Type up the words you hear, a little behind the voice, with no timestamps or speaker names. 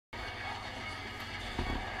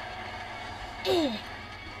Eh.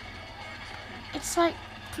 It's like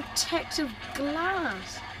protective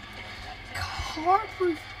glass.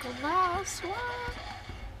 Car-proof glass, what?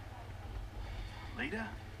 Lita?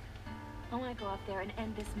 I want to go up there and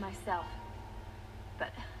end this myself.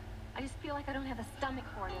 But I just feel like I don't have a stomach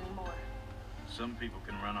for it anymore. Some people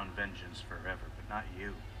can run on vengeance forever, but not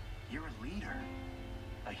you. You're a leader.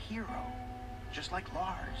 A hero. Just like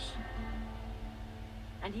Lars.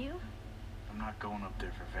 And you? I'm not going up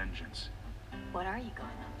there for vengeance. What are you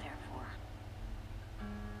going up there for?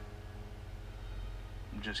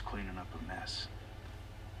 I'm just cleaning up a mess.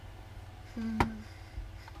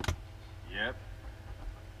 Yep.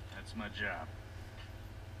 That's my job.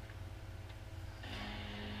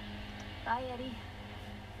 Bye, Eddie.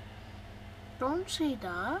 Don't say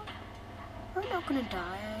that. We're not gonna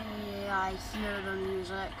die. I hear the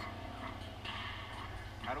music.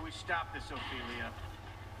 How do we stop this, Ophelia?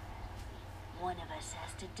 One of us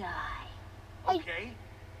has to die. Okay.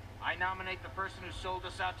 I nominate the person who sold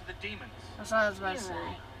us out to the demons. That's what I was about to You're say.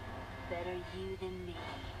 right. Better you than me.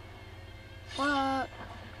 What?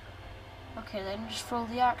 Okay, then just throw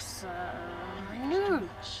the axe. No.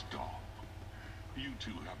 Stop. You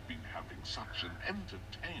two have been having such an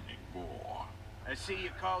entertaining war. I see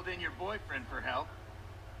you called in your boyfriend for help.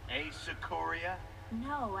 Eh, Sikoria?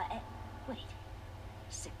 No, wait.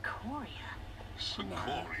 Sikoria?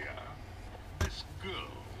 Sikoria? This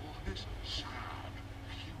girl, this sad,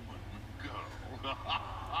 human girl.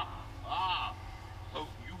 Oh,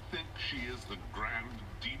 you think she is the grand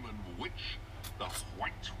demon witch? The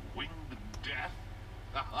white-winged death?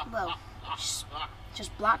 Well,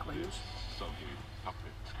 just black wings. This soggy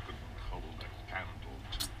puppet couldn't hold a candle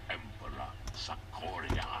to Emperor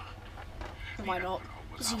Sikoria. Why The not? Emperor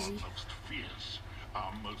was It's our easy. most fierce,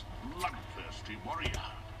 our most bloodthirsty warrior.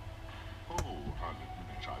 Oh, I'll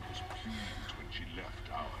admit I was pleased when she left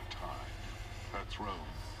our time, her throne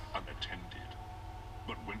unattended.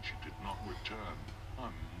 But when she did not return, I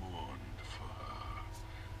mourned for her.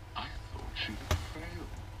 I thought she had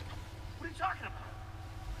failed. What are you talking about?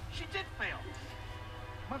 She did fail.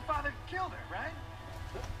 My father killed her, right?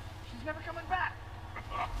 She's never coming back.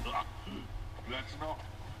 That's not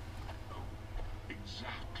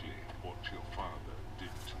exactly what your father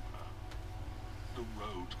did to her. The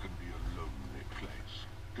road can be a lonely place,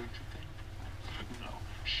 don't you think? No,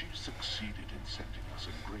 she succeeded in sending us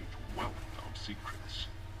a great wealth of secrets.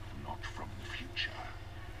 Not from the future,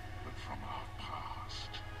 but from our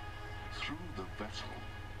past. Through the vessel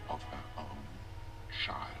of her own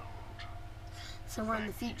child. Somewhere in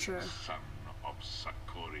the Thank you, future. son of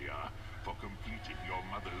Sikoria, for completing your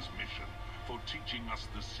mother's mission, for teaching us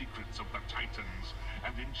the secrets of the Titans,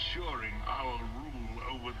 and ensuring our rule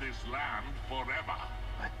over this land forever.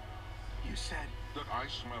 But you said... That I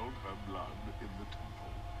smelled her blood in the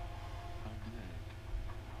temple. I did,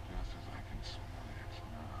 just as I can smell it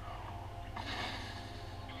now.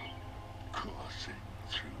 Coursing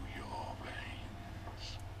through your veins.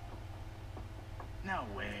 No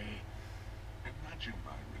way. Imagine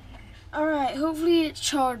my relief. Alright, hopefully it's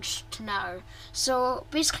charged now. So,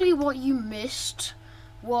 basically what you missed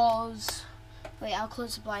was... Wait, I'll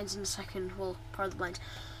close the blinds in a second. Well, part of the blinds.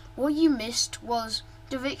 What you missed was...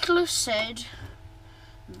 Davicula said...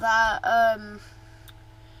 that,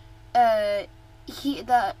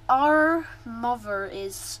 that our mother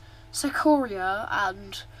is Sikoria,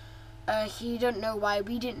 and he didn't know why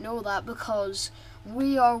we didn't know that, because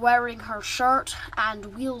we are wearing her shirt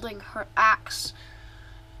and wielding her axe.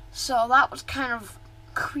 So that was kind of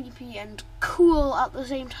creepy and cool at the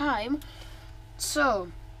same time.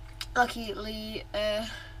 So, luckily,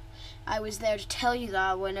 I was there to tell you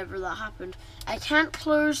that whenever that happened. I can't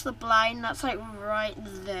close the blind that's like right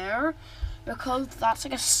there, because that's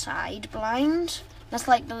like a side blind. That's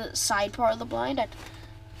like the side part of the blind.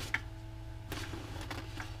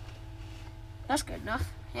 That's good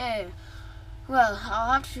enough. Yeah. Well,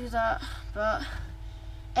 I'll have to do that, but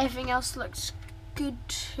everything else looks good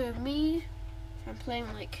to me. If I'm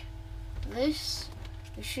playing like this,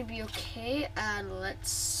 it should be okay, and let's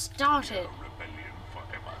start it. Rebellion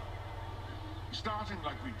forever. Starting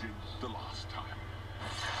like we did the last time.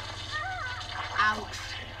 Ouch.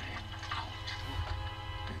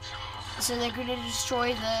 It's hard. So they're going to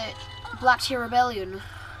destroy the Black Tier Rebellion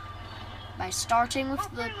by starting with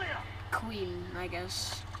the Queen, I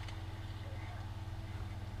guess.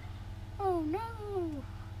 Oh no!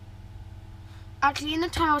 Actually, in the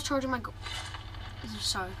time I was charging my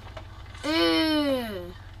sorry.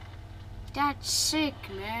 Ew! That's sick,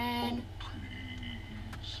 man. Oh,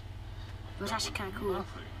 please. It was actually kind of cool.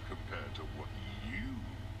 Nothing compared to what you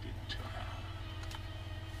did to her.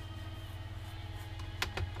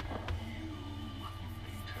 You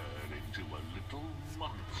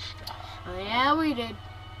monster. Yeah, we did.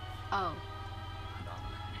 Oh. Now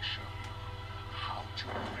let me show you how to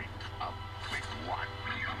make a big one.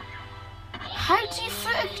 How do you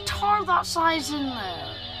fit a guitar that size in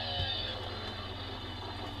there?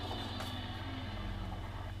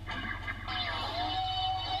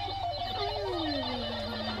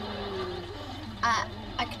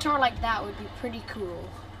 A guitar like that would be pretty cool.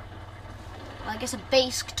 I guess a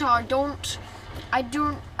bass guitar. I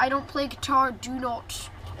don't play guitar. Do not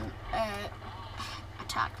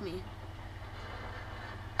attack me.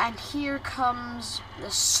 And here comes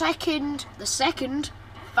the second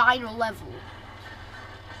final level.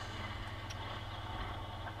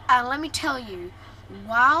 And let me tell you,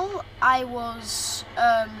 while I was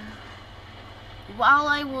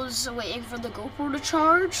waiting for the GoPro to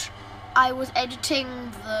charge, I was editing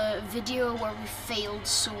the video where we failed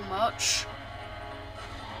so much.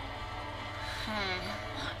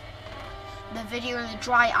 The video in the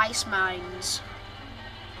dry ice mines.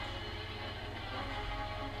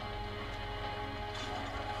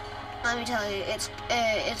 Let me tell you, it's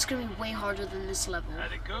gonna be way harder than this level.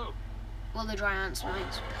 How'd it go? Well, the dry ice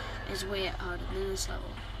mines is way harder than this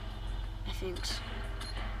level, I think.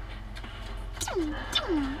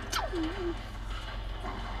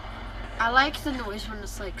 I like the noise when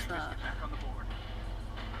it's like that. Back on the board.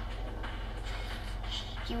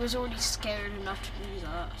 He was already scared enough to do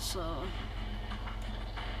that, so.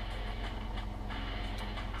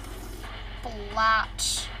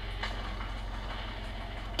 Flat.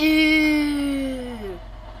 Ew.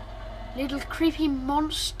 Little creepy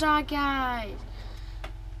monster guy.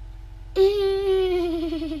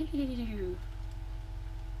 Ew.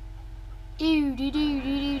 Ew, do do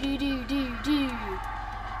do do do do do.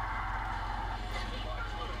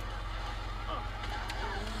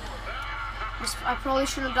 I probably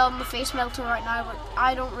shouldn't have done the face melter right now, but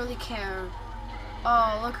I don't really care.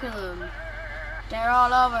 Oh, look at them. They're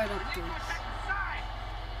all over the place.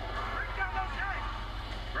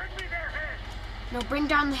 No, bring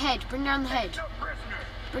down the head. Bring down the head.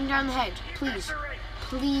 Bring down the head. Please.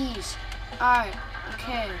 Please. Alright.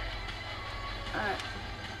 Okay. Alright.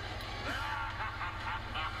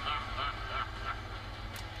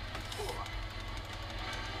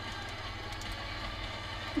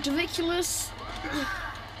 Ridiculous.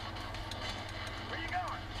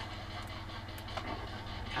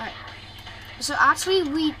 Alright. So actually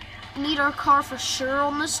we need our car for sure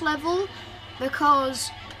on this level, because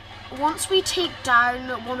once we take down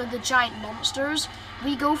one of the giant monsters,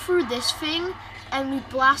 we go through this thing and we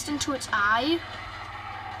blast into its eye.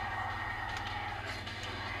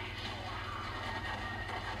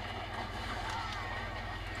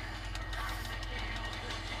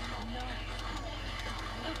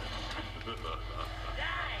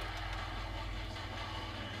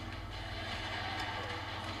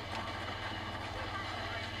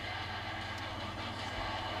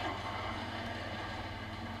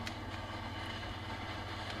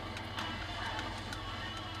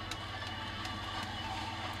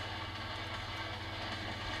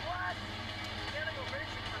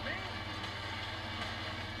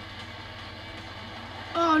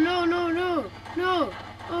 Oh no, no, no, no,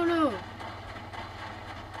 oh no.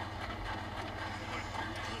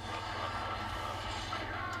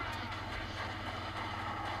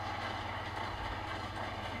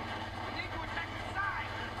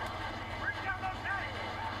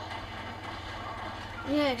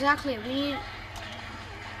 Yeah, exactly. We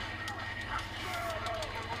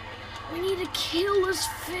need to kill this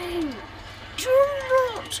thing. Do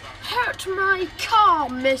not hurt my car,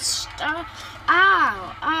 mister.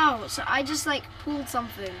 Ow, ow. So I just like pulled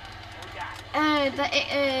something.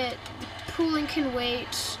 The pulling can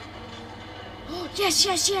wait. Oh, yes,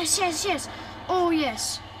 yes, yes, yes, yes. Oh,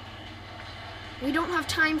 yes. We don't have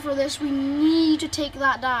time for this. We need to take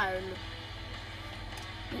that down.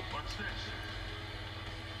 What's this?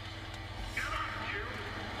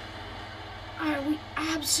 Alright, we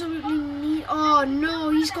absolutely need... Oh,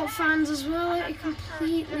 no, he's got fans as well. I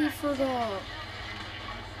completely forgot.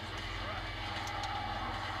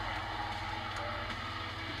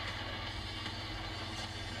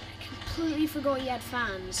 Completely forgot he had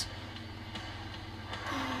fans.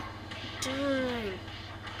 Dang.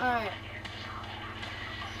 Alright.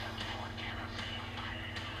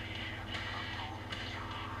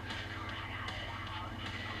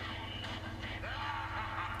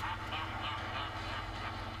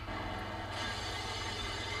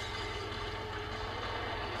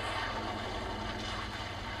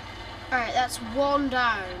 Alright, that's one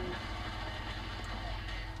down.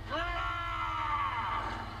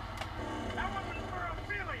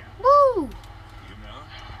 Woo! You know,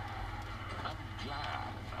 I'm glad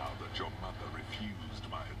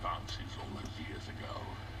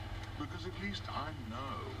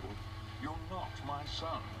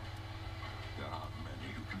There aren't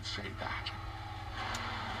many who can say that.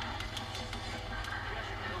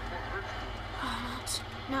 Oh,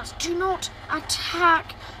 nuts. Do not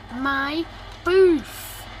attack my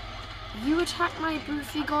booth. You attack my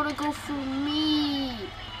booth, you gotta go through me.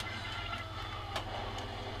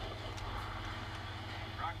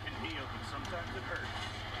 Rock can heal, but sometimes it hurts.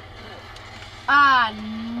 Ah,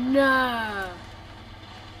 no.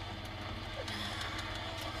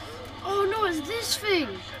 Oh no, it's this thing.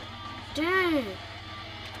 Dang.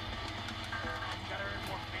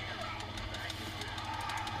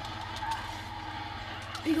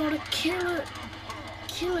 We gotta kill it.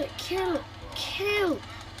 Kill it, kill it, kill,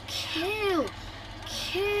 kill,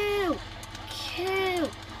 kill, kill,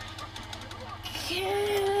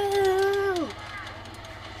 kill.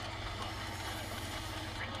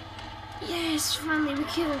 Yes, finally we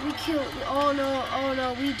killed. Oh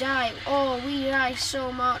no, we die. Oh, we die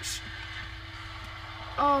so much.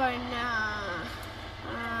 Oh nah.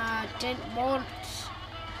 Didn't want.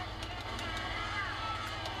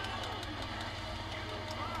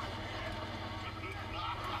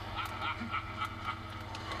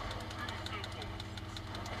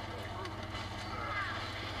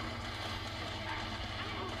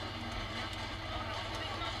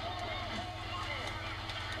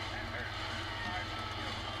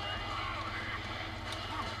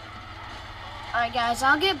 Alright guys,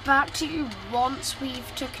 I'll get back to you once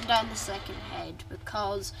we've taken down the second head,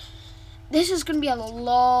 because this is going to be a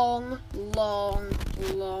long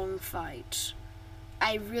fight.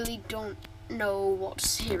 I really don't know what to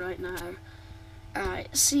say right now.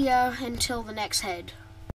 Alright, see ya until the next head.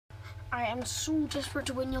 I am so desperate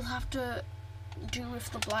to win, you'll have to do with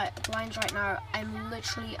the blinds right now. I'm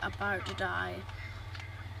literally about to die.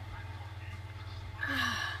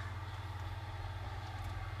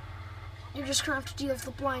 You're just gonna have to deal with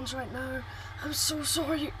the blinds right now. I'm so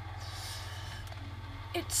sorry.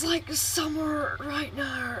 It's like summer right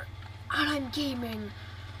now, and I'm gaming.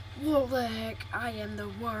 What the heck? I am the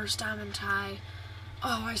worst, haven't I?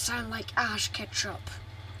 Oh, I sound like Ash Ketchup.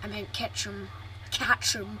 I meant Ketchum.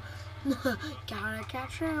 Catch 'em. Gotta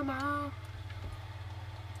catch 'em all.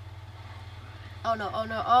 Oh no, oh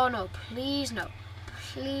no, oh no. Please no.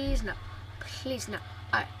 Please no. Please no.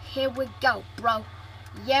 Alright, here we go, bro.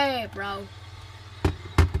 Yeah, bro.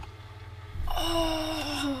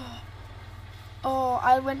 Oh,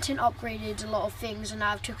 I went and upgraded a lot of things, and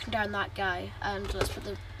I've taken down that guy. And let's put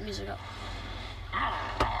the music up.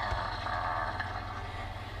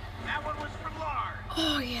 That one was for Lars.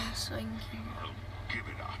 Oh yes, thank you. Well, give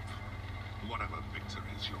it up. Whatever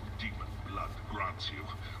victories your demon blood grants you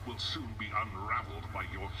will soon be unraveled by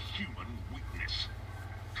your human weakness.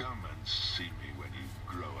 Come and see me when you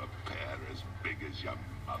grow a pair as big as your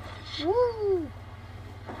mother's. Woo!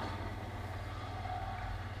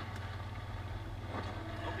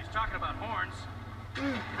 Hope he's talking about horns.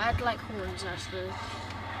 I'd like horns, actually.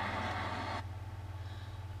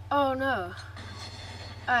 Oh no.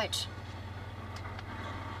 Alright.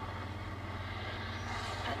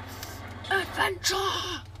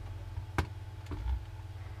 Adventure!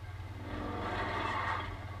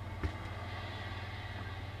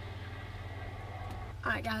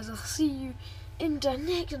 Alright guys, I'll see you in the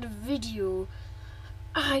next video.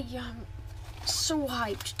 I am so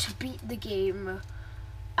hyped to beat the game,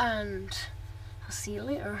 and I'll see you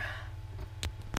later.